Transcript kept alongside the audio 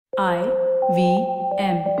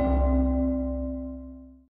IVM.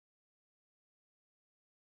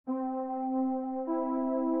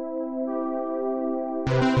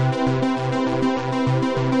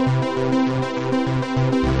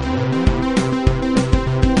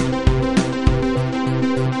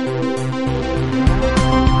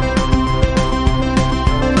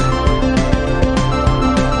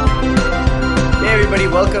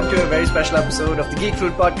 Welcome to a very special episode of the Geek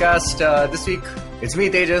Fruit Podcast. This week, it's me,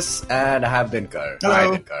 Tejas, and I have Dinkar. Hello. Hi,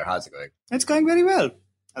 Dinkar. How's it going? It's going very well.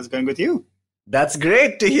 How's it going with you? That's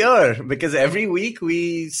great to hear, because every week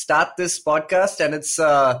we start this podcast, and it's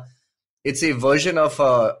a version of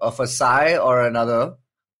a sigh or another.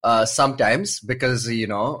 Sometimes, because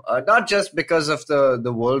not just because of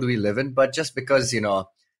the world we live in, but just because there's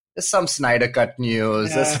some Snyder Cut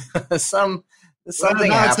news. Yeah. There's something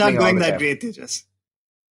Now happening. it's not going all the that time. great, Tejas.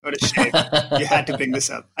 What a shame. You had to bring this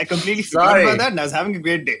up. I completely forgot Sorry. about that, and I was having a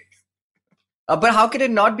great day. But how could it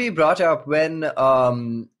not be brought up when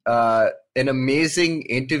an amazing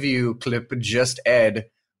interview clip just aired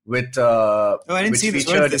with I didn't which see this.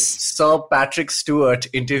 What is featured this? Sir Patrick Stewart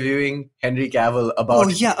interviewing Henry Cavill about Oh,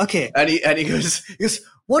 yeah, okay. and he goes,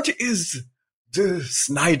 what is the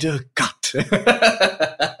Snyder Cut?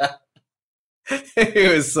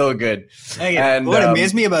 It was so good. Okay. And, What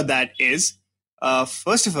amazed me about that is,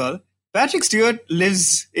 first of all, Patrick Stewart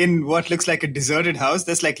lives in what looks like a deserted house.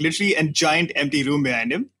 There's like literally a giant empty room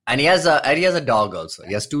behind him. And he has a dog also.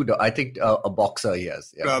 He has two dogs. I think a boxer he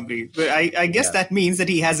has. Yeah. Probably. But I guess Yeah. that means that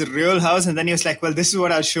he has a real house, and then he was like, well, this is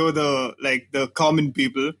what I'll show the common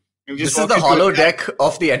people. And we This just is walk the into hollow a- deck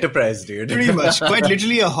of the Enterprise, dude. Pretty much. Quite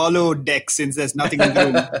literally a hollow deck, since there's nothing in the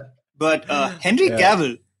room. But Henry Yeah.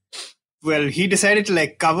 Cavill, well, he decided to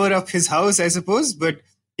like cover up his house, I suppose, but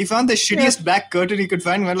he found the shittiest black curtain he could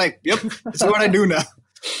find and went like, yep, that's what I do now.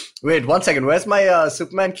 Wait, 1 second. Where's my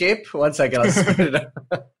Superman cape? 1 second. I'll spit it up.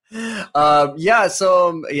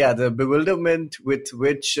 The bewilderment with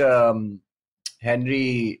which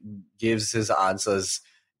Henry gives his answers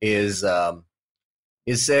is a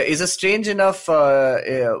strange enough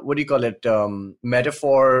what do you call it,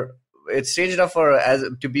 metaphor. It's strange enough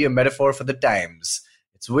to be a metaphor for the times.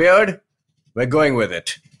 It's weird. We're going with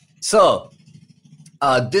it. So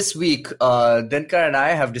this week, Dinkar and I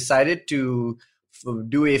have decided to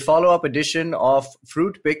do a follow-up edition of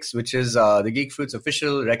Fruit Picks, which is the Geek Fruit's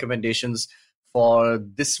official recommendations for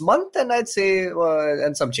this month, and I'd say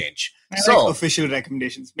and some change. I like official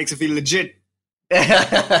recommendations. Makes it feel legit.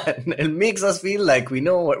 It makes us feel like we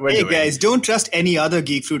know what we're Hey doing. guys, don't trust any other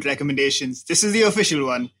Geek Fruit recommendations. This is the official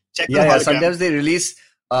one. Check the Yeah, hologram. sometimes they release,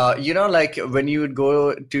 like when you would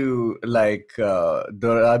go to like the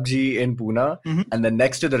Rabji in Pune, Mhm. and then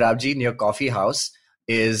next to the Rabji near Coffee House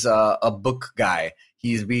is a book guy.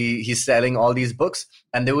 He's selling all these books,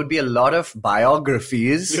 and there would be a lot of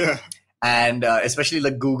biographies, Yeah. and especially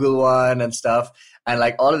like Google one and stuff, and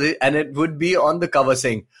like all of it, and it would be on the cover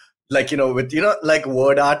saying, like, with like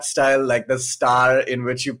word art style, like the star in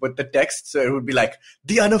which you put the text, so it would be like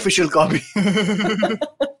the unofficial copy.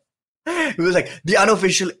 It was like the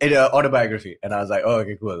unofficial autobiography, and I was like, "Oh,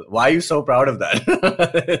 okay, cool. Why are you so proud of that?"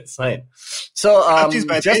 It's fine. So, Rabji's,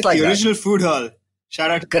 by the way, just like the that. original food hall. Shout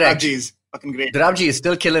out to Correct. Rabji's. Fucking great. The Rabji is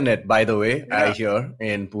still killing it, by the way. Yeah. I hear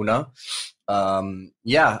in Pune.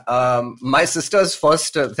 My sister's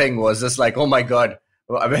first thing was just like, "Oh my god."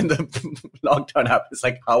 When the lockdown happened, it's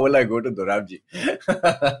like, how will I go to the Rabji?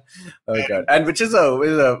 Oh god, and which is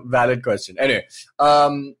a valid question. Anyway,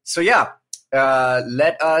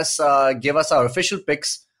 let us give us our official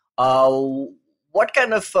picks. What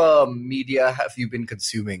kind of media have you been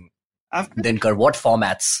consuming, Dinkar? What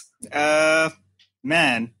formats?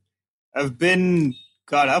 Man, I've been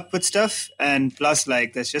caught up with stuff, and plus,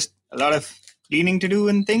 like, there's just a lot of cleaning to do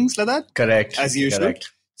and things like that, Correct. as usual.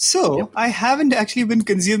 Correct. So, Yep. I haven't actually been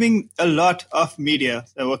consuming a lot of media.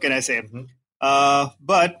 So what can I say? Mhm.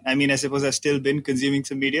 But, I mean, I suppose I've still been consuming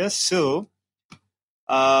some media. So,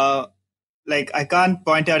 I can't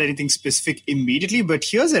point out anything specific immediately, but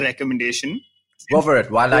here's a recommendation. Go for it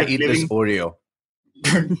while I We're eat this living- Oreo.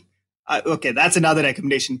 Okay, that's another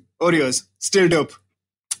recommendation. Oreos, still dope.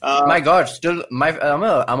 My God, still I'm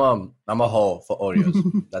a hoe for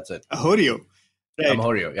Oreos. That's it. A Oreo. Right. I'm a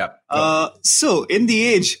Oreo. Yeah. Go. So, in the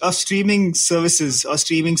age of streaming services or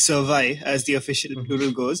streaming servi, as the official Mm-hmm.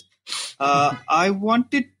 plural goes, I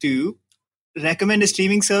wanted to recommend a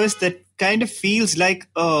streaming service that kind of feels like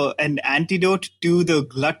an antidote to the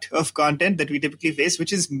glut of content that we typically face,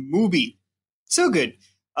 which is Mubi. So good.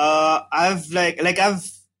 I've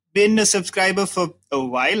been a subscriber for a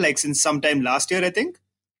while, like since sometime last year, I think.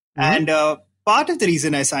 Mhm. And part of the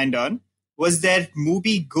reason I signed on was their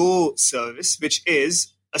Movie Go service, which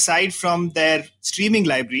is, aside from their streaming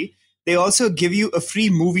library, they also give you a free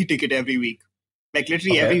movie ticket every week. Like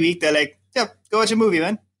literally every week, they're like, yeah, go watch a movie,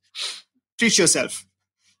 man. Treat yourself.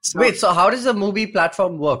 So, wait, so how does a movie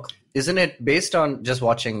platform work? Isn't it based on just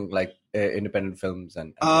watching like independent films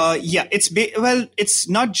and yeah, it's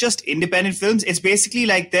not just independent films. It's basically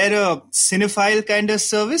like they're a cinephile kind of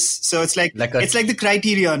service. So it's like it's like the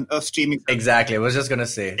Criterion of streaming. Exactly, I was just gonna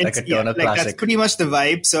say like a Turner classic. That's pretty much the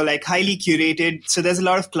vibe. So like highly curated. So there's a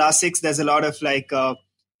lot of classics. There's a lot of like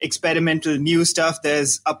experimental new stuff.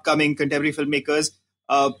 There's upcoming contemporary filmmakers.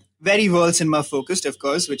 Very world cinema focused, of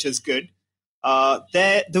course, which is good.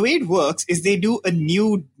 The way it works is they do a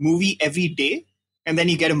new movie every day, and then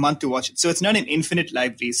you get a month to watch it. So it's not an infinite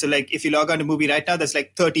library. So like if you log on to Movie right now, there's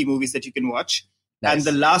like 30 movies that you can watch. Nice. And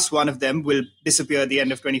the last one of them will disappear at the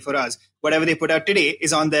end of 24 hours. Whatever they put out today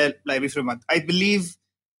is on their library for a month. I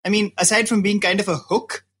mean, aside from being kind of a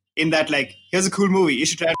hook in that, like, here's a cool movie, you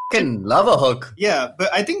should try it. I can love a hook. Yeah,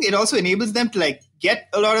 but I think it also enables them to like get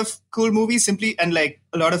a lot of cool movies simply, and like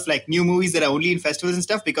a lot of like new movies that are only in festivals and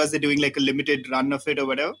stuff because they're doing like a limited run of it or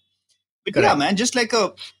whatever. But correct. Yeah, man, just like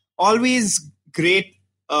a always great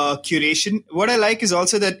curation. What I like is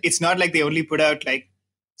also that it's not like they only put out like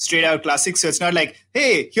straight out classics. So it's not like,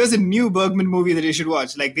 hey, here's a new Bergman movie that you should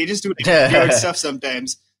watch. Like they just do like weird stuff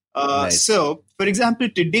sometimes. Nice. So, for example,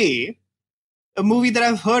 today, a movie that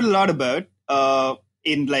I've heard a lot about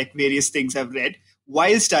in like various things I've read,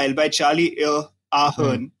 Wild Style by Charlie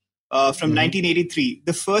Ahern from 1983,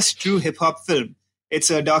 the first true hip-hop film. It's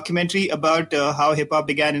a documentary about how hip-hop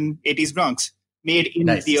began in 80s Bronx, made in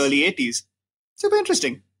the early 80s. Super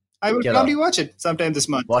interesting. I would probably watch it sometime this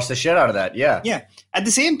month. Watch the shit out of that, yeah. Yeah. At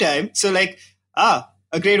the same time, so like, a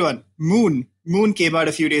great one, Moon. Moon came out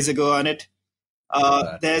a few days ago on it.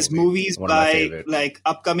 There's movies by like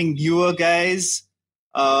upcoming newer guys.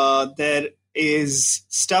 There is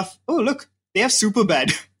stuff. Oh, look, they have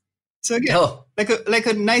Superbad. So again, like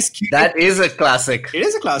a nice cute. That is a classic. It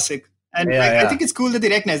is a classic. And I think it's cool that they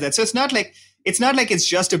recognize that. So it's not like it's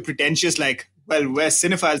just a pretentious like, well, we're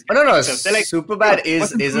cinephiles. Oh, no. They're like, Superbad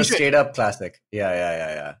is a straight up classic.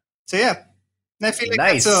 Yeah. So yeah, and I feel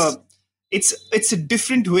like that's it's a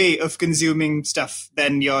different way of consuming stuff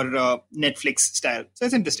than your Netflix style. So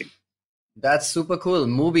it's interesting. That's super cool.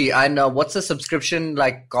 Movie. And what's the subscription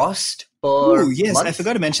like cost per yes, month? I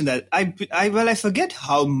forgot to mention that. I forget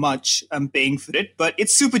how much I'm paying for it, but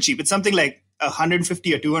it's super cheap. It's something like $150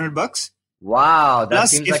 or $200. Wow, that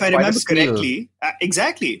Plus, seems if like I quite remember a steal. correctly,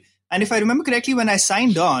 exactly. And if I remember correctly, when I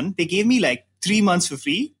signed on, they gave me like 3 months for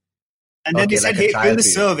free, and then they said, "Hey, fill the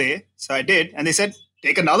survey." So I did, and they said,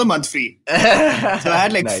 "Take another month free." So I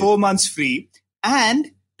had like 4 months free, and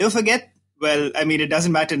don't forget. Well, I mean, it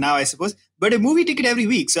doesn't matter now, I suppose, but a movie ticket every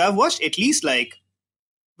week. So I've watched at least like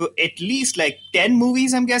 10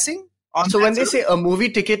 movies, I'm guessing. So when they say a movie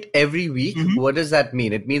ticket every week, what does that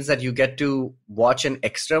mean? It means that you get to watch an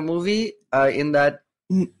extra movie in that?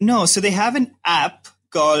 No, so they have an app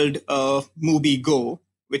called Movie Go,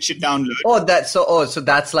 which you download. So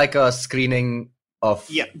that's like a screening of.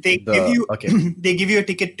 Yeah, they give you a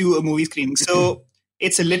ticket to a movie screening. So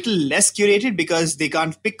it's a little less curated because they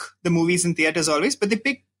can't pick the movies in theaters always, but they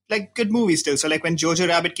pick like good movies still. So like when Jojo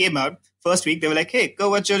Rabbit came out first week, they were like, "Hey, go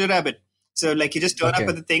watch Jojo Rabbit." So like you just turn up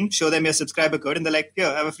at the thing, show them your subscriber code, and they're like, "Here,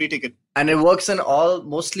 have a free ticket." And it works in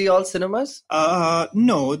mostly all cinemas?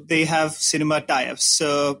 No, they have cinema tie-ups.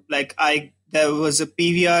 So like there was a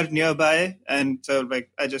PVR nearby, and so like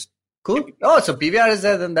I just cool. Oh, so PVR is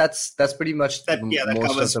there? Then that's pretty much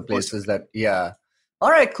most of the places that All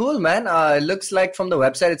right, cool, man. It looks like from the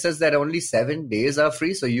website it says that only 7 days are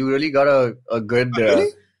free. So you really got a good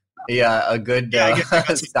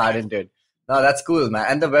start into it. No, that's cool, man.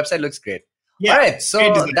 And the website looks great. Yeah, all right,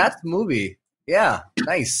 so that's movie. Yeah,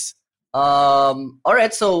 nice. All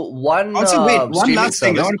right, so one last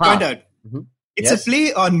thing I want to point out. It's a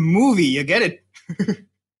play on movie. You get it?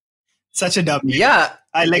 Such a dumb name. Yeah.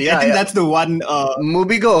 I think that's the one.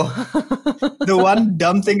 Movie Go. The one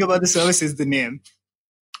dumb thing about the service is the name.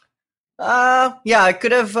 I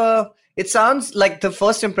could have. It sounds like the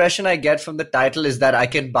first impression I get from the title is that I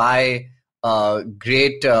can buy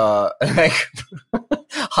great like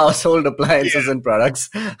household appliances and products,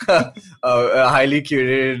 highly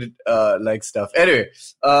curated like stuff. Anyway,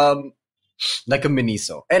 like a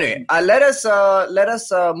Miniso. Anyway, let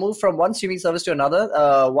us move from one streaming service to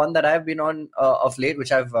another. One that I've been on of late,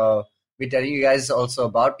 which I've been telling you guys also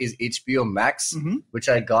about, is HBO Max, which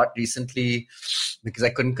I got recently because I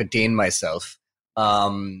couldn't contain myself.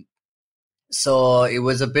 So it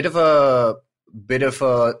was a bit of a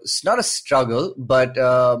not a struggle, but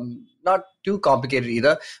not too complicated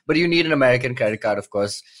either, but you need an American credit card, of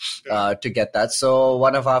course, to get that. So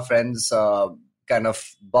one of our friends kind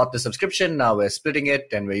of bought the subscription. Now we're splitting it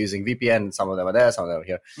and we're using VPN. Some of them are there, some of them are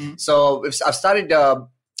here. So I've started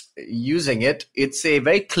using it. It's a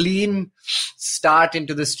very clean start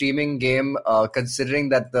into the streaming game, considering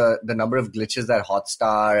that the number of glitches that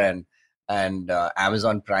Hotstar and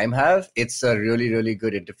Amazon Prime have. It's a really, really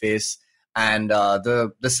good interface. And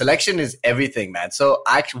the selection is everything, man. So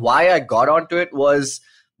actually, why I got onto it was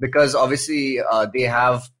because obviously they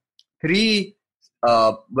have 3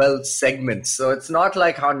 segments. So it's not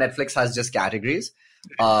like how Netflix has just categories.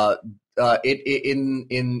 In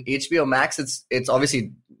HBO Max, it's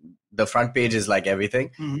obviously the front page is like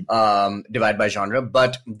everything, divided by genre.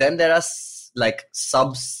 But then there are like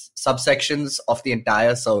subsections of the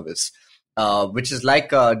entire service, which is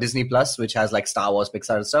like Disney Plus, which has like Star Wars,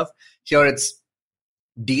 Pixar and stuff. Here it's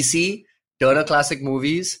DC, Turner Classic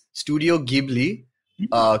Movies, Studio Ghibli,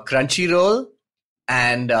 Crunchyroll,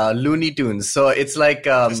 and Looney Tunes. So it's like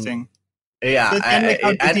interesting. Yeah, so it's kind of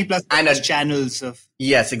like Disney Plus and channels of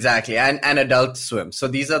yes, exactly, and Adult Swim. So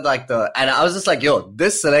these are like and I was just like, yo,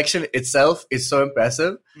 this selection itself is so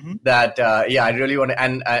impressive that I really want to,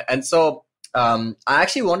 and so I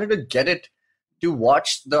actually wanted to get it to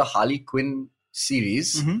watch the Harley Quinn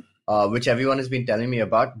series, which everyone has been telling me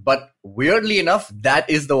about. But weirdly enough, that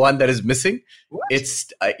is the one that is missing. What?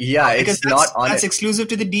 It's it's not on. That's exclusive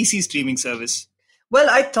to the DC streaming service. Well,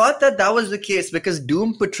 I thought that was the case because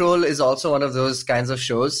Doom Patrol is also one of those kinds of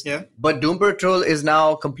shows. Yeah. But Doom Patrol is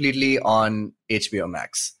now completely on HBO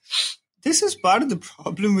Max. This is part of the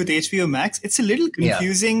problem with HBO Max. It's a little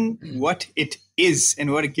confusing what it is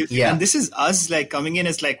and what it gives. Yeah. And this is us like coming in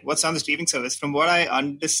as like, what's on the streaming service? From what I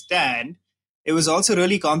understand, it was also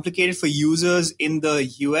really complicated for users in the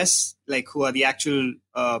US, like who are the actual,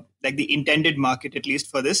 like the intended market, at least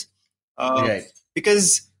for this. Right.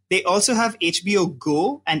 Because they also have HBO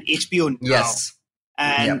Go and HBO Now. Yes.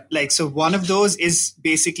 And like, so one of those is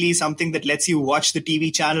basically something that lets you watch the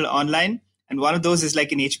TV channel online. And one of those is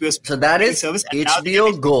like an HBO. So that is service.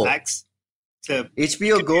 HBO Go. Max. So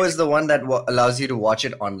HBO Go is the one that allows you to watch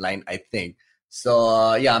it online, I think. So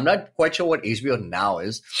I'm not quite sure what HBO Now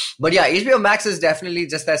is. But yeah, HBO Max is definitely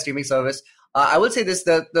just that streaming service. I will say this,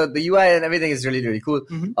 the UI and everything is really, really cool.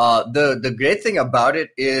 The great thing about it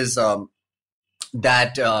is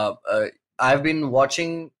that I've been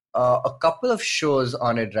watching a couple of shows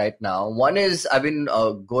on it right now. One is I've been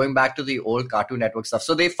going back to the old Cartoon Network stuff.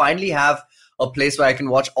 So they finally have a place where I can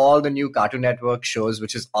watch all the new Cartoon Network shows,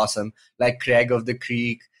 which is awesome, like Craig of the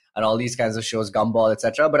Creek and all these kinds of shows, Gumball,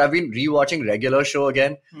 etc. But I've been rewatching Regular Show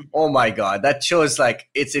again. Oh my God, that show is like,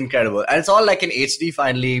 it's incredible. And it's all like in HD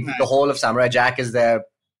finally. Nice. The whole of Samurai Jack is there.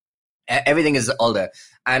 Everything is all there.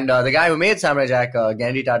 And the guy who made Samurai Jack,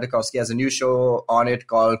 Genndy Tartakovsky, has a new show on it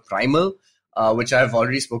called Primal, which I've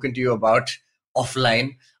already spoken to you about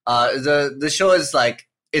offline. The show is like,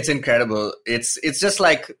 it's incredible. It's just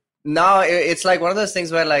like, now it's like one of those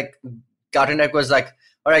things where like Cartoon Network was like,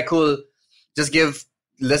 all right, cool. Let's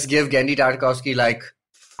give Genndy Tartakovsky like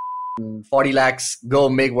 40 lakhs, go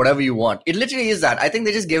make whatever you want. It literally is that. I think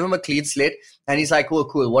they just gave him a clean slate and he's like,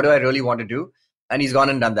 cool. What do I really want to do? And he's gone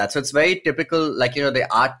and done that. So it's very typical, like, you know,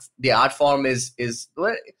 the art form is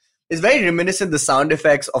very reminiscent, the sound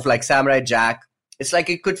effects of like Samurai Jack. It's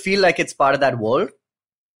like, it could feel like it's part of that world,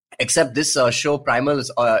 except this show Primal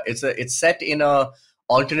is, it's set in a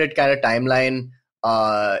alternate kind of timeline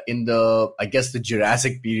in the, I guess, the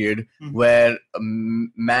Jurassic period, where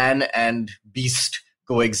man and beast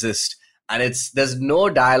coexist. And there's no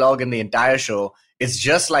dialogue in the entire show. It's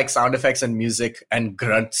just like sound effects and music and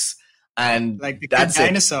grunts. And like the that's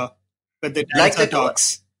dinosaur, but the dinosaur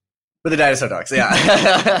talks. But the dinosaur talks,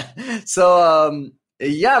 yeah. So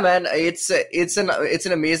yeah, man, it's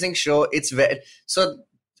an amazing show.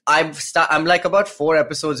 I'm like about 4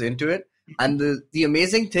 episodes into it, and the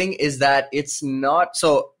amazing thing is that it's not.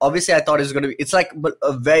 So obviously, I thought it was going to be. It's like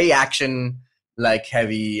a very action like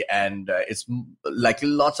heavy, and it's like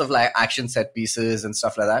lots of like action set pieces and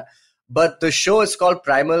stuff like that. But the show is called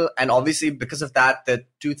Primal, and obviously because of that, there are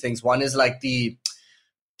 2 things. One is like the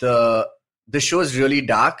show is really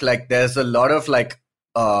dark. Like there's a lot of like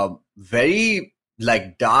very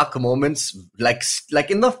like dark moments. Like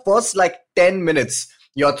in the first like 10 minutes,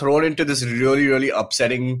 you're thrown into this really, really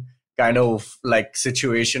upsetting kind of like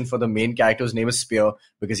situation for the main character, whose name is Spear,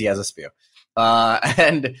 because he has a spear,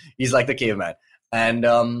 and he's like the caveman. And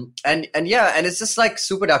it's just like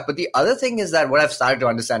super dark. But the other thing is that what I've started to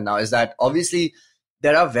understand now is that obviously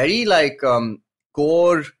there are very like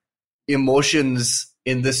core emotions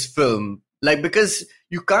in this film, like, because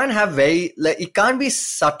you can't have very like it can't be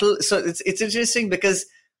subtle. So it's interesting because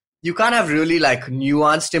you can't have really like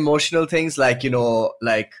nuanced emotional things like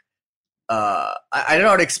like I don't know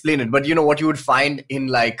how to explain it, but what you would find in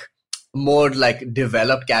like more like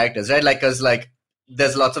developed characters, right? Like, cause like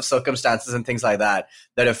there's lots of circumstances and things like that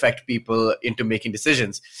that affect people into making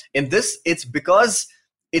decisions. In this, it's because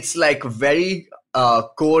it's like very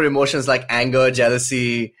core emotions like anger,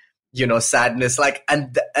 jealousy, sadness, like,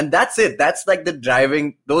 and that's it. That's like the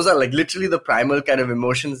driving. Those are like literally the primal kind of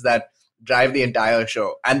emotions that drive the entire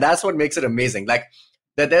show, and that's what makes it amazing. Like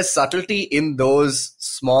that there's subtlety in those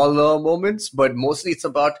smaller moments, but mostly it's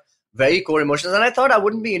about very core emotions. And I thought I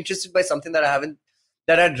wouldn't be interested by something that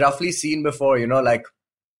I'd roughly seen before, like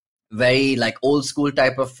very like old school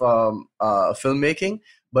type of filmmaking.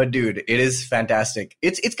 But dude, it is fantastic.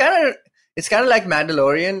 It's kind of like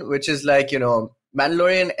Mandalorian, which is like,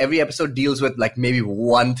 Mandalorian, every episode deals with like maybe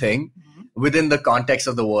one thing within the context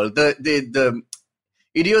of the world. The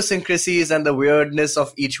idiosyncrasies and the weirdness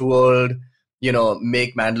of each world,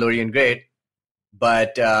 make Mandalorian great.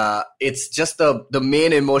 But it's just the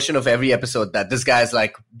main emotion of every episode that this guy's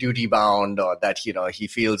like duty bound, or that he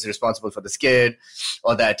feels responsible for this kid,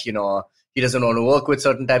 or that he doesn't want to work with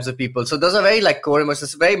certain types of people. So those are very like core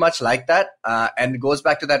emotions, very much like that, and it goes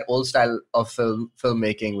back to that old style of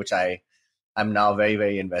filmmaking, which I'm now very,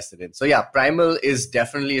 very invested in. So yeah, Primal is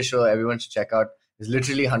definitely a show everyone should check out. It's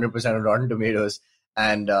literally 100% on Rotten Tomatoes,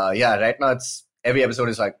 and right now every episode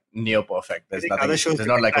is like near perfect. There's nothing. Other shows there's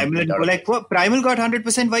not like Primal and go like, what? Primal got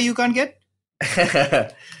 100%. Why you can't get?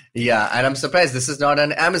 Yeah, and I'm surprised this is not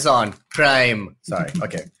an Amazon Prime. Sorry.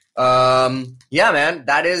 Okay. Yeah, man,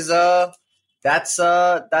 that's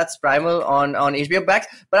Primal on HBO Max.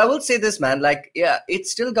 But I will say this, man. Like, yeah,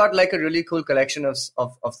 it's still got like a really cool collection of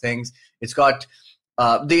things. It's got.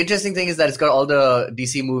 The interesting thing is that it's got all the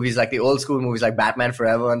DC movies, like the old school movies, like Batman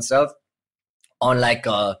Forever and stuff, on like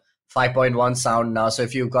 5.1 sound now. So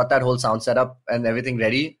if you've got that whole sound setup and everything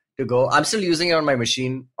ready to go, I'm still using it on my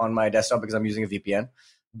machine, on my desktop, because I'm using a VPN.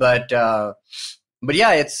 But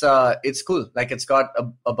yeah, it's cool. Like it's got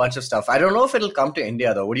a bunch of stuff. I don't know if it'll come to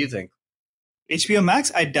India though. What do you think? HBO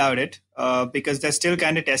Max, I doubt it, because they're still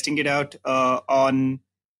kind of testing it out on,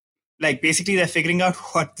 like, basically they're figuring out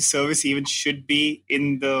what the service even should be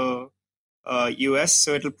in the US,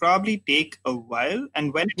 so it'll probably take a while.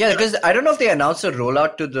 And when because I don't know if they announced a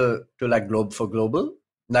rollout to like global.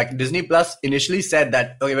 Like Disney Plus initially said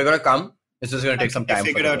that okay, we're gonna come. It's just gonna take some time.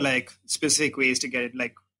 They figured out like specific ways to get it,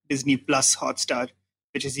 like Disney Plus Hotstar,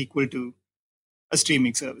 which is equal to a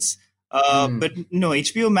streaming service. But no,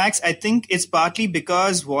 HBO Max, I think it's partly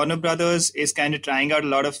because Warner Brothers is kind of trying out a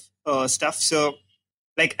lot of stuff. So,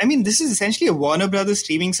 like, I mean, this is essentially a Warner Brothers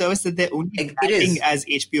streaming service that they're only branding as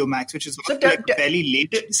HBO Max, which is a fairly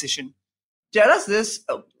late decision. Tell us this: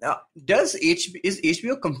 is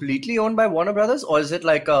HBO completely owned by Warner Brothers, or is it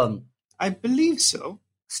like I believe so.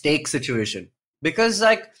 Stake situation? Because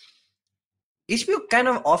like HBO kind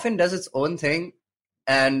of often does its own thing,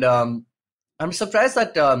 and I'm surprised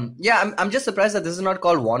that I'm just surprised that this is not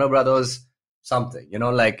called Warner Brothers something,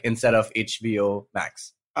 like instead of HBO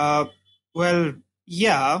Max. Well,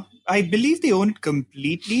 yeah, I believe they own it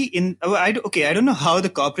completely. I don't know how the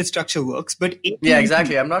corporate structure works, but yeah,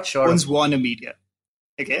 exactly. I'm not sure. Owns Warner Media,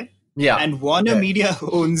 okay? Yeah, and Warner Media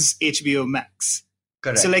owns HBO Max.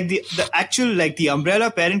 Correct. So like the actual, like the umbrella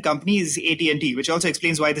parent company is AT&T, which also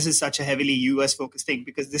explains why this is such a heavily US focused thing,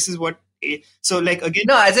 because this is what. So like again,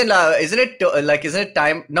 no, as in isn't it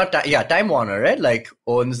Time Warner, right? Like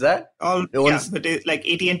owns that. But like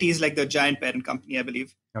AT&T is like the giant parent company, I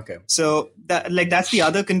believe. Okay. So that's the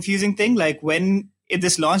other confusing thing. Like when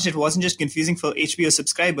this launched, it wasn't just confusing for HBO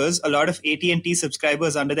subscribers. A lot of AT&T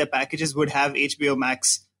subscribers under their packages would have HBO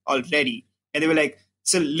Max already, and they were like.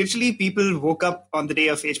 So literally people woke up on the day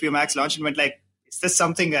of HBO Max launch and went like, is this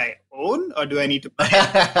something I own or do I need to buy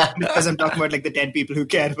it? Because I'm talking about like the 10 people who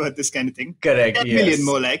care about this kind of thing. Correct. 10 million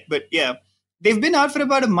more like. But yeah, they've been out for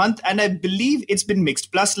about a month and I believe it's been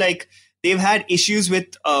mixed. Plus like they've had issues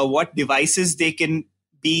with what devices they can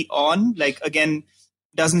be on. Like again,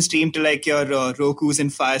 doesn't stream to like your Rokus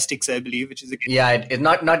and Fire Sticks, I believe, which is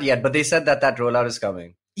not yet, but they said that rollout is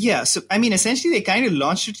coming. Yeah, so I mean, essentially, they kind of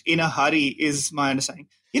launched it in a hurry, is my understanding.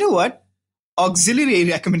 You know what? Auxiliary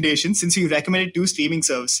recommendation, since you recommended 2 streaming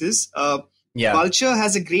services. Vulture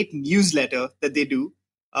has a great newsletter that they do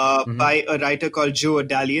by a writer called Joe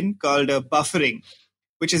Adalian called Buffering,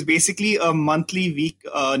 which is basically a monthly week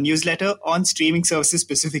newsletter on streaming services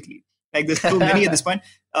specifically. Like there's so many at this point.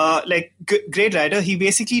 Great writer. He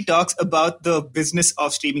basically talks about the business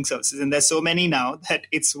of streaming services, and there's so many now that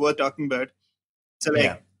it's worth talking about. So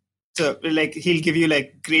So like he'll give you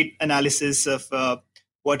like great analysis of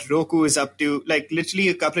what Roku is up to. Like literally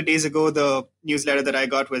a couple of days ago, the newsletter that I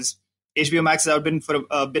got was HBO Max has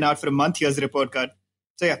been out for a month. Here's the report card.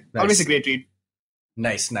 So yeah, always a great read.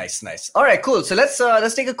 Nice. All right, cool. So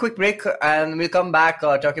let's take a quick break and we'll come back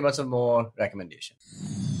talking about some more recommendations.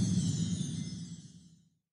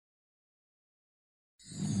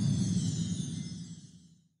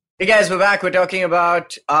 Hey guys, we're back. We're talking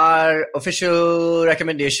about our official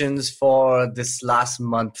recommendations for this last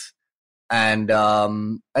month. And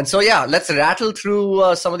so, yeah, let's rattle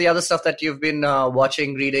through some of the other stuff that you've been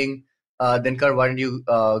watching, reading. Dinkar, why don't you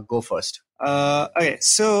go first? Okay,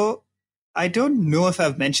 so I don't know if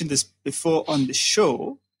I've mentioned this before on the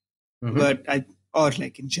show, but or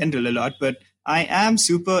like in general a lot, but I am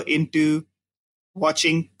super into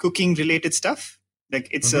watching cooking related stuff. Like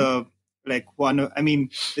it's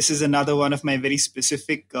this is another one of my very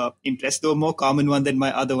specific interests, though a more common one than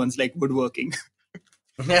my other ones, like woodworking.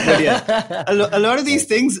 But yeah, a lot of these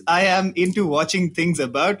things I am into watching things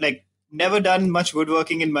about. Like never done much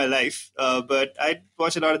woodworking in my life, but I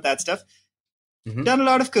watch a lot of that stuff. Done a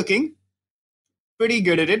lot of cooking, pretty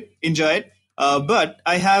good at it, enjoy it. But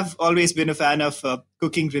I have always been a fan of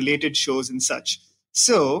cooking related shows and such.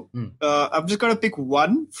 So I'm just gonna pick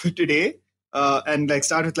one for today. And like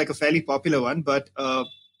start with like a fairly popular one, but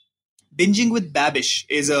Binging with Babish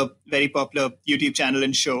is a very popular YouTube channel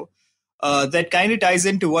and show that kind of ties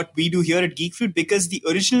into what we do here at Geek Fruit, because the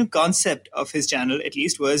original concept of his channel, at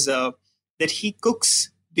least, was that he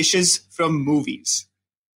cooks dishes from movies,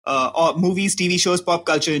 or movies, TV shows, pop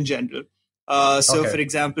culture in general. For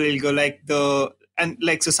example, he'll go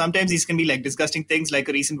so sometimes these can be like disgusting things. Like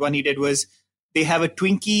a recent one he did was, they have a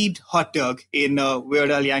Twinkie hot dog in Weird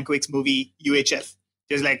Al Yankovic's movie UHF.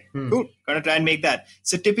 Just like, cool, gonna try and make that.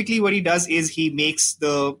 So typically what he does is he makes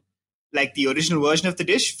the original version of the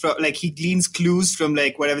dish. He gleans clues from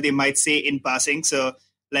like whatever they might say in passing. So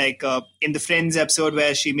like in the Friends episode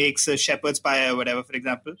where she makes a shepherd's pie or whatever, for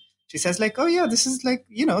example, she says like, oh yeah, this is like,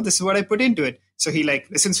 this is what I put into it. So he like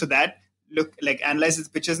listens for that, analyzes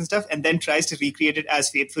the pictures and stuff, and then tries to recreate it as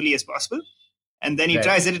faithfully as possible. And then he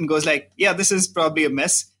tries it and goes like, yeah, this is probably a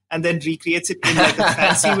mess, and then recreates it in like a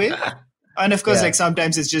fancy way. And of course, like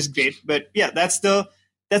sometimes it's just great. But yeah, that's the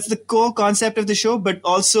core concept of the show. But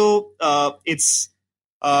also it's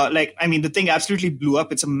the thing absolutely blew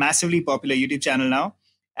up. It's a massively popular YouTube channel now.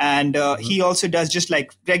 And he also does just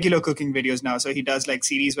like regular cooking videos now. So he does like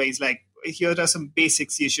series where he's like, here are some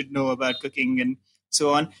basics you should know about cooking and so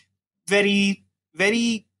on. Very,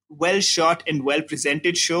 very well shot and well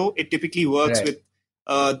presented show. It typically works with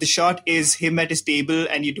the shot is him at his table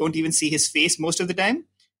and you don't even see his face most of the time,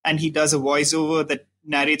 and he does a voiceover that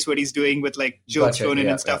narrates what he's doing with like jokes thrown in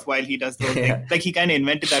and stuff while he does the whole thing. Like he kind of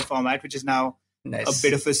invented that format, which is now a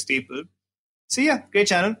bit of a staple. So yeah, great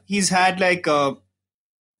channel. He's had like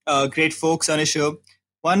great folks on his show.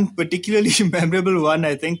 One particularly memorable one,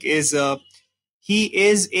 I think, is he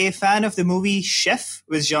is a fan of the movie Chef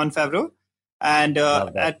with Jon Favreau. And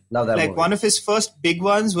Love that movie. One of his first big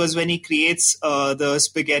ones was when he creates the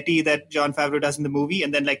spaghetti that Jon Favreau does in the movie,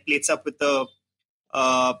 and then like plates up with the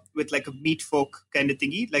with like a meat fork kind of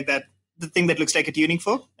thingy, like that, the thing that looks like a tuning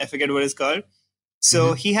fork. I forget what it's called.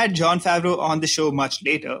 So he had Jon Favreau on the show much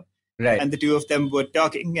later, and the two of them were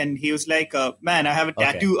talking, and he was like, "Man, I have a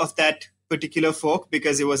tattoo of that particular fork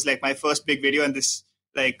because it was like my first big video, and this."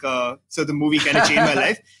 So the movie kind of changed my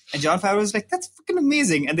life. And Jon Favreau was like, that's fucking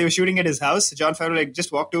amazing. And they were shooting at his house. So Jon Favreau like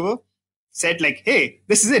just walked over, said like, hey,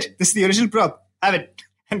 this is it. This is the original prop. Have it.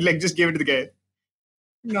 And like just gave it to the guy.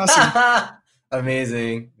 Awesome.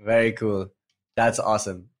 Amazing. Very cool. That's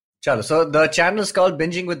awesome. Chalo. So the channel is called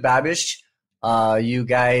Binging with Babish. You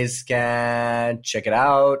guys can check it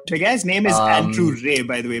out. The guy's name is Andrew Ray,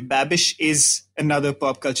 by the way. Babish is another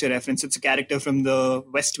pop culture reference. It's a character from the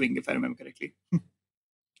West Wing, if I remember correctly.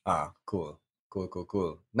 Cool.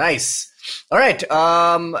 Nice. All right.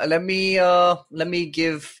 Let me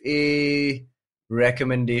give a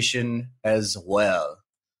recommendation as well.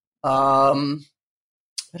 I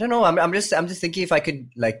don't know. I'm just thinking if I could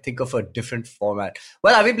like think of a different format.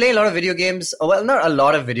 Well, I've been playing a lot of video games. Well, not a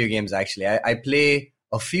lot of video games actually. I play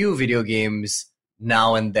a few video games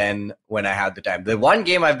now and then when I have the time. The one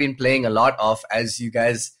game I've been playing a lot of, as you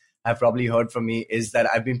guys have probably heard from me, is that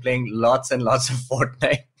I've been playing lots and lots of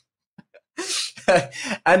Fortnite.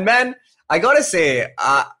 And man, I gotta say,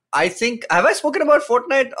 I think, have I spoken about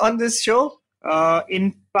Fortnite on this show?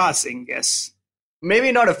 In passing, yes.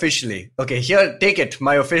 Maybe not officially. Okay, here, take it.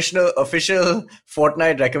 My official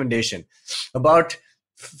Fortnite recommendation. About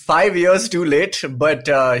 5 years too late, but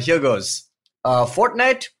here goes.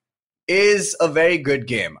 Fortnite is a very good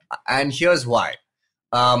game, and here's why.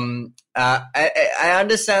 I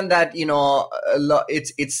understand that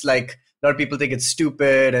it's like a lot of people think it's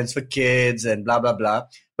stupid and it's for kids and blah blah blah.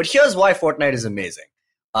 But here's why Fortnite is amazing.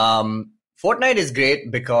 Fortnite is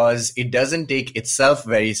great because it doesn't take itself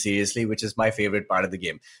very seriously, which is my favorite part of the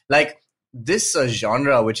game. Like this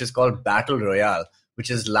genre, which is called Battle Royale, which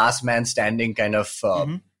is last man standing kind of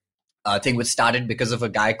thing, which started because of a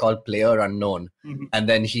guy called Player Unknown. And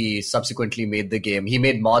then he subsequently made the game. He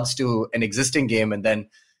made mods to an existing game, and then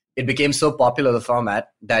it became so popular, the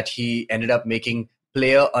format, that he ended up making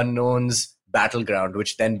Player Unknown's Battleground,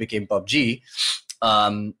 which then became PUBG.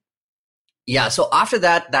 So after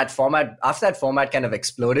that format kind of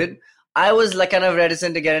exploded, I was like kind of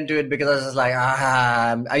reticent to get into it because I was just like,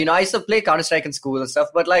 I used to play Counter-Strike in school and stuff,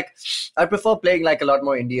 but like I prefer playing like a lot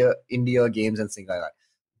more indie games and things like that.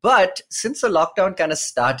 But since the lockdown kind of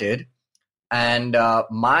started, and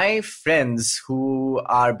my friends who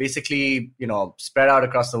are basically, spread out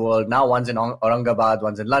across the world, now one's in Aurangabad,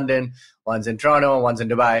 one's in London, one's in Toronto, one's in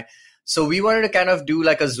Dubai. So we wanted to kind of do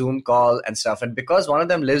like a Zoom call and stuff. And because one of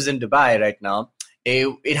them lives in Dubai right now,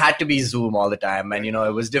 it had to be Zoom all the time. And,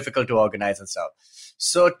 it was difficult to organize and stuff.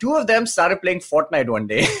 So two of them started playing Fortnite one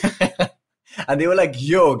day. And they were like,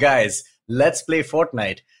 yo, guys, let's play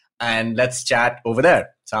Fortnite and let's chat over there.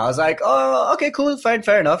 So I was like, oh, okay, cool, fine,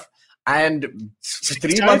 fair enough. And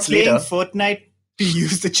 3 months later, Fortnite to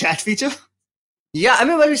use the chat feature. Yeah, I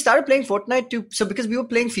mean, when we started playing Fortnite so because we were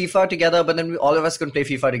playing FIFA together, but then all of us couldn't play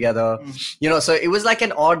FIFA together, so it was like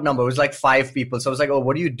an odd number. It was like 5 people. So I was like, oh,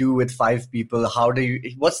 what do you do with 5 people?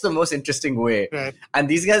 What's the most interesting way? Right. And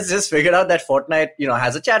these guys just figured out that Fortnite,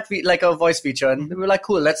 has a chat like a voice feature. And we were like,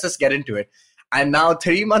 cool, let's just get into it. And now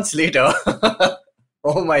 3 months later,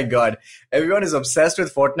 oh my God, everyone is obsessed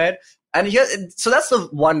with Fortnite. And so that's the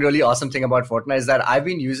one really awesome thing about Fortnite is that I've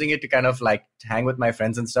been using it to kind of like hang with my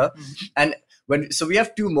friends and stuff. And so we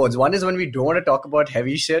have 2 modes. One is when we don't want to talk about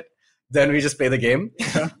heavy shit, then we just play the game.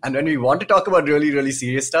 And when we want to talk about really, really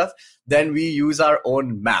serious stuff, then we use our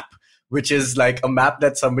own map, which is like a map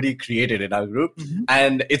that somebody created in our group.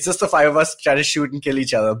 And it's just the 5 of us trying to shoot and kill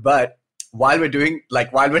each other. But while we're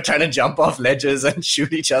trying to jump off ledges and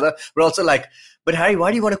shoot each other, we're also like, but Harry, why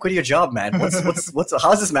do you want to quit your job, man?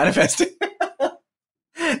 How's this manifesting?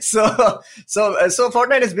 So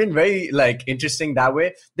Fortnite has been very like interesting that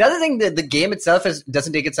way. The other thing, the game itself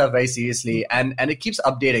doesn't take itself very seriously, and it keeps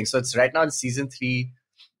updating. So it's right now in season 3,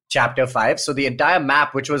 chapter 5. So the entire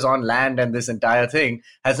map, which was on land, and this entire thing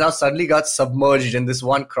has now suddenly got submerged in this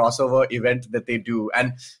one crossover event that they do.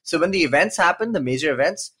 And so when the events happen, the major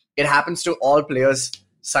events, it happens to all players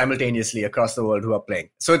simultaneously across the world who are playing.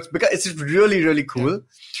 So it's really, really cool.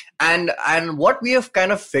 And what we have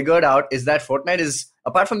kind of figured out is that Fortnite is,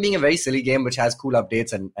 apart from being a very silly game which has cool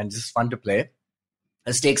updates and just fun to play,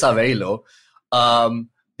 the stakes are very low.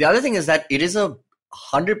 The other thing is that it is a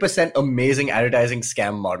 100% amazing advertising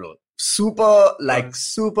scam model. Super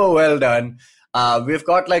well done. We've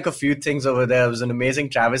got like a few things over there. There was an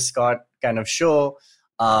amazing Travis Scott kind of show,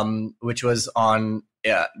 which was on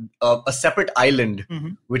a separate island,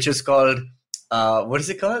 which is called what is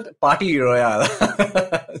it called? Party Royale.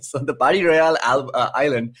 So the Party Royale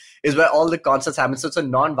island is where all the concerts happen. So it's a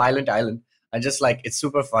non-violent island, and just like it's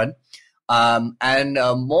super fun. And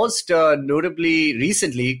most notably,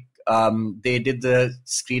 recently, they did the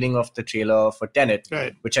screening of the trailer for Tenet,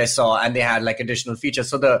 right, which I saw, and they had like additional features.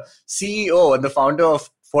 So the CEO and the founder of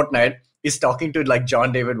Fortnite is talking to like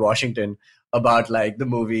John David Washington about like the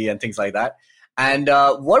movie and things like that. And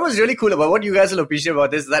what was really cool about what you guys will appreciate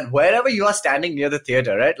about this is that wherever you are standing near the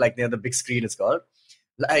theater, right, like near the big screen, it's called,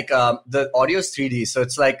 like the audio is 3D. So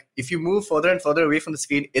it's like if you move further and further away from the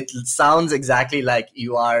screen, it sounds exactly like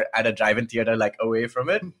you are at a drive-in theater, like away from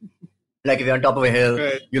it. Like if you're on top of a hill,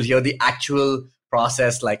 right, you'll hear the actual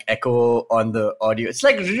process like echo on the audio. It's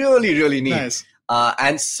like really, really neat. Nice.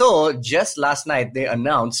 And so just last night, they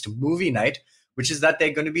announced Movie Night, which is that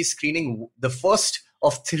they're going to be screening the first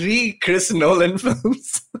of 3 Chris Nolan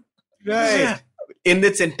films, right, in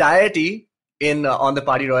its entirety on the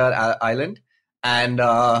Party Royale Island, and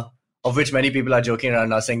of which many people are joking around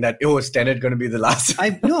now, saying that is Tenet going to be the last? I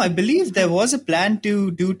believe there was a plan to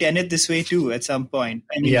do Tenet this way too at some point.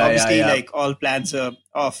 I mean, obviously, like all plans are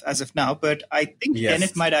off as of now, but I think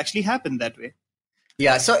Tenet might actually happen that way.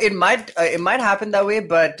 Yeah, so it might happen that way,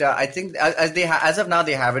 but I think as of now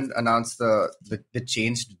they haven't announced the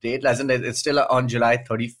changed date. As in, it's still on July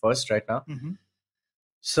 31st right now. Mm-hmm.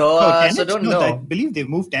 So don't know. I believe they've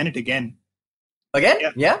moved Tenet again.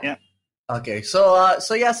 Again? Yeah. Okay, so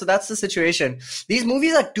that's the situation. These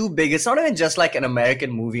movies are too big. It's not even just like an American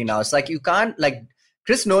movie now. It's like you can't like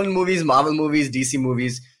Chris Nolan movies, Marvel movies, DC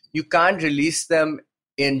movies, you can't release them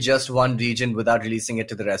in just one region without releasing it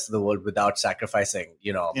to the rest of the world without sacrificing,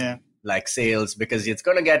 like sales, because it's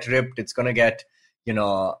going to get ripped. It's going to get,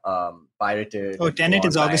 pirated. Oh, Tenet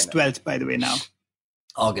is August 12th, by the way, now.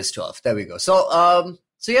 August 12th. There we go. So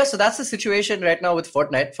that's the situation right now with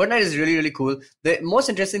Fortnite. Fortnite is really, really cool. The most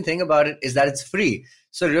interesting thing about it is that it's free.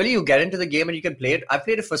 So really you get into the game and you can play it. I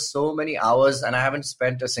played it for so many hours and I haven't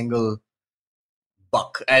spent a single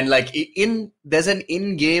buck. And like there's an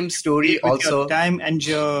in-game story with also. Your time and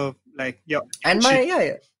your and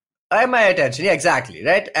my attention. Yeah, exactly.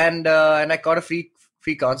 Right. And I got a free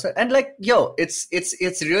concert. And like,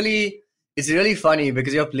 it's really funny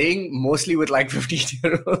because you're playing mostly with like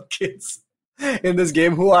 15-year-old kids in this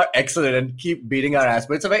game who are excellent and keep beating our ass.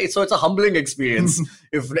 But it's a humbling experience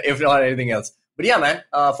if not anything else. But yeah, man,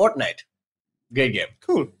 Fortnite, great game.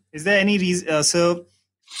 Cool. Is there any reason? So,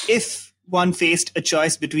 if one faced a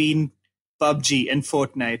choice between PUBG and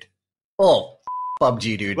Fortnite,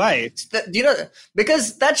 PUBG, dude. Why?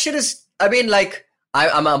 Because that shit is. I mean, like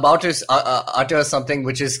I'm about to utter something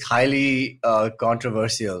which is highly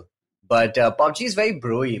controversial. But PUBG is very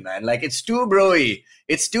bro-y, man. Like, it's too bro-y.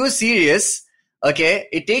 It's too serious. Okay?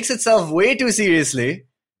 It takes itself way too seriously.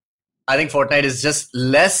 I think Fortnite is just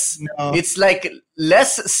less... No. It's like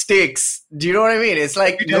less stakes. Do you know what I mean? It's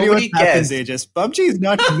like nobody cares. Aegis. PUBG is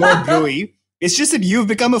not more bro-y. It's just that you've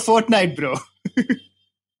become a Fortnite bro.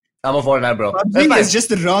 I'm a Fortnite bro. PUBG is just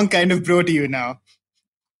the wrong kind of bro to you now.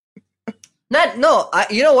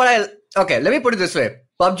 Okay, let me put it this way.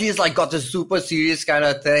 PUBG is like got this super serious kind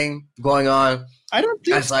of thing going on. I don't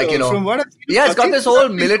think so. Like, from what I've seen, it's got this whole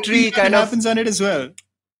military kind of happens on it as well.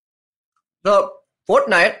 The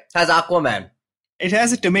Fortnite has Aquaman. It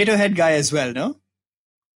has a tomato head guy as well, no?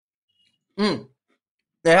 It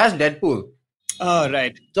has Deadpool. Oh,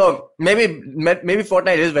 right. So maybe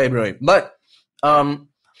Fortnite is very bro.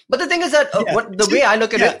 But the thing is that the way I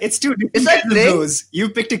look at it, it's too different. It's like those. You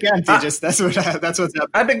picked a camp, Tejas. That's what's happening.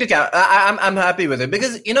 I picked a camp. I'm happy with it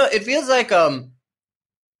because it feels like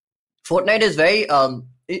Fortnite is very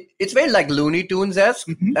it's very like Looney Tunes-esque.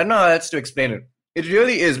 I don't know how else to explain it. It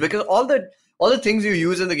really is because all the things you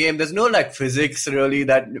use in the game, there's no like physics really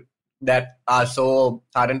that are so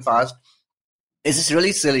hard and fast. It's just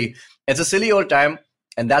really silly. It's a silly old time,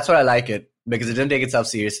 and that's why I like it. Because it didn't take itself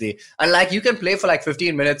seriously. And like you can play for like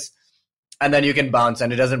 15 minutes and then you can bounce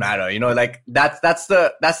and it doesn't matter. Like that's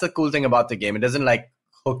the cool thing about the game. It doesn't like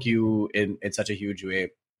hook you in such a huge way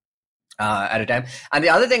at a time. And the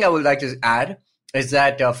other thing I would like to add is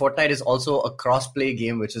that Fortnite is also a cross-play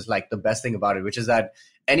game, which is like the best thing about it, which is that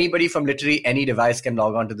anybody from literally any device can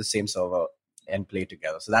log on to the same server and play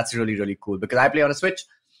together. So that's really, really cool because I play on a Switch.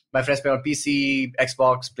 My friends play on PC,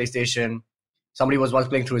 Xbox, PlayStation. Somebody was once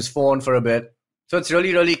playing through his phone for a bit. So it's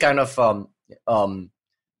really, really kind of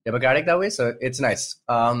democratic that way. So it's nice.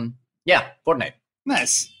 Fortnite.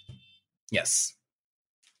 Nice. Yes.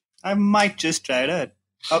 I might just try that.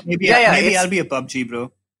 Maybe I'll be a PUBG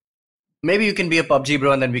bro. Maybe you can be a PUBG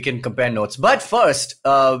bro and then we can compare notes. But first,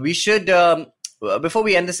 we should, before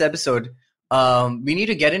we end this episode, we need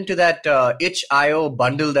to get into that itch.io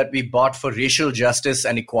bundle that we bought for racial justice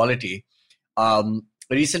and equality.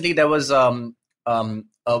 Recently, there was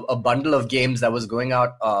a bundle of games that was going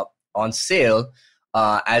out on sale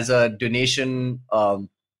as a donation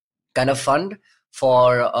kind of fund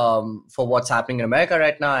for what's happening in America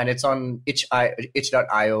right now, and it's on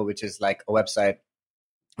itch.io, which is like a website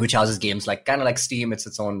which houses games like kind of like Steam. It's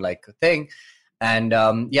its own like thing, and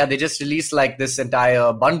they just released like this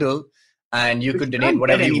entire bundle, and you could donate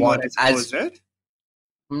whatever you want. Right?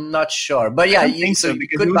 I'm not sure, but yeah, you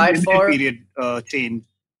could buy it for period chain.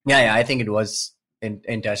 Yeah, I think it was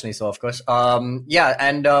intentionally so, of course. So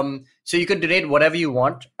you could donate whatever you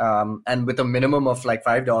want, and with a minimum of like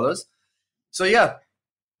 $5. So yeah,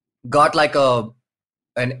 got like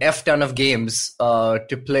an F ton of games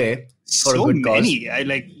to play for so a good many. cause.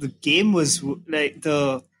 The game was like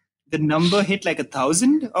the number hit like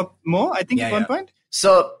 1,000 or more. I think at one point.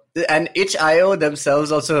 So. And itch.io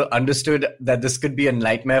themselves also understood that this could be a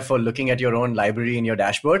nightmare for looking at your own library in your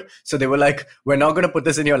dashboard. So they were like, we're not going to put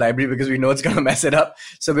this in your library because we know it's going to mess it up.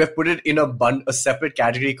 So we have put it in a separate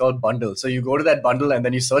category called bundle. So you go to that bundle and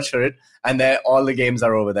then you search for it and there all the games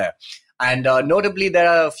are over there. And notably, there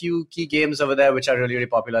are a few key games over there which are really, really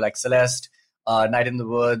popular, like Celeste, Night in the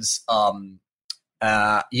Woods. So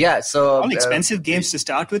all expensive games to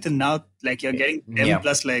start with, and now like you're getting them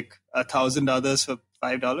plus like 1,000 others for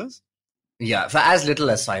 $5. Yeah, for as little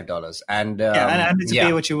as $5, and it's a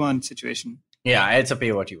pay what you want situation. Yeah, it's a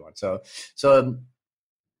pay what you want. So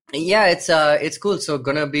it's cool. So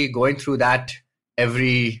gonna be going through that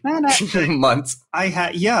every month.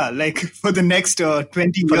 Like for the next 20 For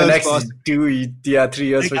years. the next boss. 3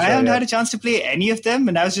 years Like, for I sure. haven't Yeah. had a chance to play any of them,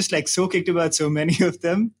 and I was just like so kicked about so many of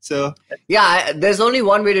them. So Yeah, there's only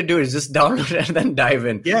one way to do it, is just download it and then dive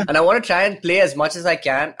in. Yeah. And I want to try and play as much as I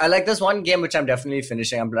can. I like this one game which I'm definitely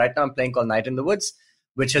finishing. Right now I'm playing called Night in the Woods,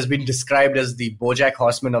 which has been described as the BoJack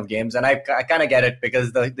Horseman of games, and I kind of get it,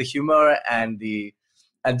 because the humor and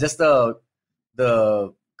just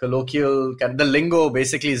the colloquial kind of the lingo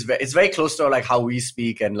basically it's very close to like how we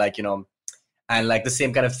speak, and like, you know, and like the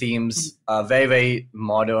same kind of themes. Very, very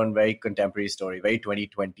modern, very contemporary story, very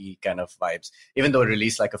 2020 kind of vibes, even though it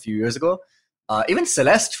released like a few years ago. Even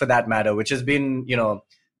Celeste, for that matter, which has been, you know,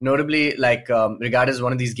 notably like regarded as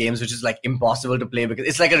one of these games which is like impossible to play, because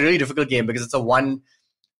it's like a really difficult game, because it's a one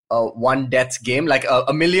death game, like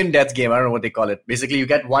a million death game. I don't know what they call it. Basically, you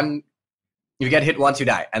get hit once, you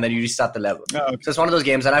die, and then you restart the level. Oh, okay. So it's one of those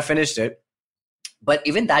games, and I finished it. But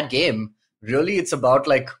even that game, really, it's about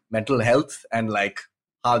like mental health, and like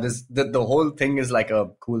how the whole thing is like a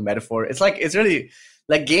cool metaphor. It's really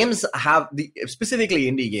like games have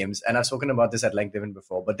specifically indie games, and I've spoken about this at length even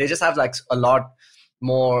before, but they just have like a lot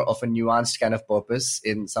more of a nuanced kind of purpose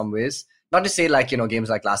in some ways. Not to say like, you know, games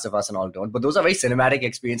like Last of Us and all don't, but those are very cinematic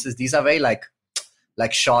experiences. These are very like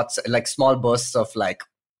shots, like small bursts of like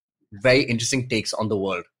very interesting takes on the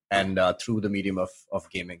world, and through the medium of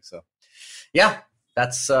gaming. So yeah,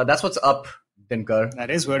 that's what's up, Dinkar. That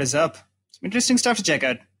is what is up. Some interesting stuff to check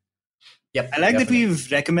out. Yep, I like definitely. that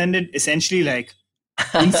we've recommended essentially like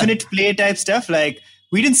infinite play type stuff. Like,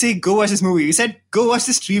 we didn't say go watch this movie. We said go watch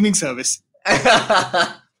the streaming service.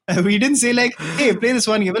 We didn't say like, hey, play this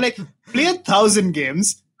one game. We're like, play 1,000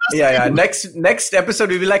 games. Yeah. Next episode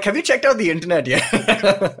we'll be like, have you checked out the internet yet?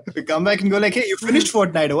 We come back and go like, hey, you finished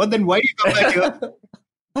Fortnite. What? Then why do you come back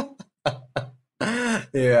here?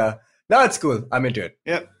 Yeah. No, it's cool. I'm into it.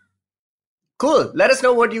 Yep. Cool. Let us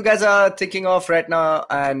know what you guys are thinking of right now,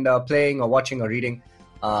 and playing or watching or reading.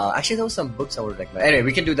 Actually, there were some books I would recommend. Anyway,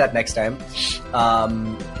 we can do that next time.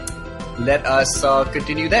 Let us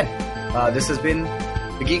continue then. This has been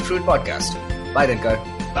the Geek Fruit Podcast. Bye, Dinkar.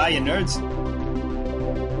 Bye, you nerds.